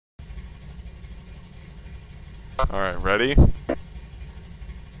Alright, ready?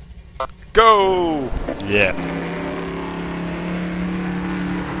 Go! Yeah.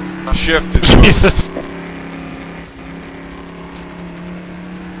 Shift is Jesus.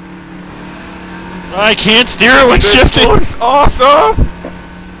 I can't steer it when This shifting! looks awesome!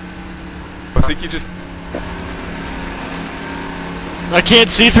 I think you just... I can't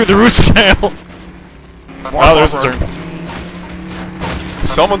see through the roost tail! Wow, there's a turn.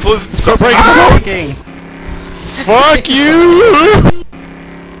 Someone's listening. Start breaking the road! King. Fuck you!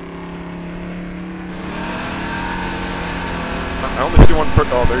 I only see one per...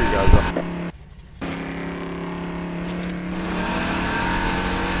 Oh, there you guys are.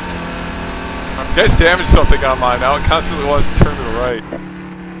 You guys damaged something on mine. Now it constantly wants to turn to the right.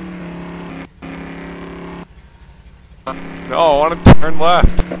 No, I want to turn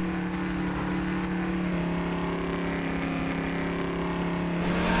left.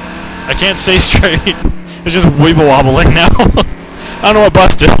 I can't stay straight. It's just weeble wobbling now. I don't know what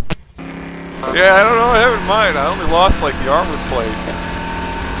busted. Yeah, I don't know. I haven't mind. I only lost like the armor plate.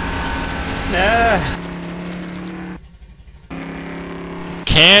 Nah.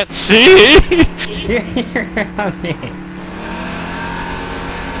 Can't see! You're on me.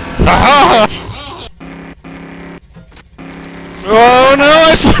 Ah! Oh no!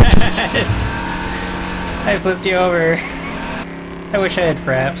 I flipped. Yes. I flipped you over. I wish I had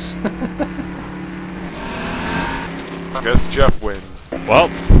fraps. I guess Jeff wins. Well,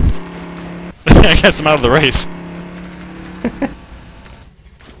 I guess I'm out of the race.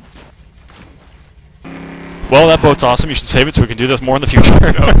 Well, that boat's awesome. You should save it so we can do this more in the future.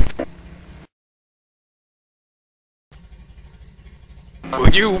 Will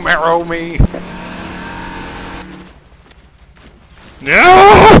you marrow me?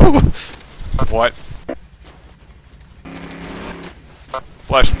 No! What?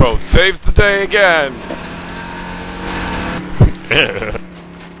 Flesh boat saves the day again!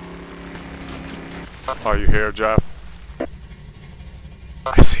 Are you here, Jeff?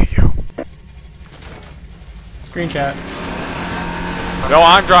 I see you. Screenshot. No,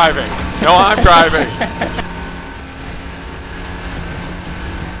 I'm driving! No, I'm driving!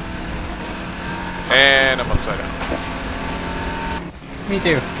 And I'm upside down. Me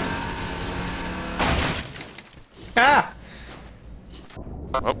too. Ah!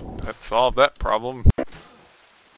 Oh, that solved that problem.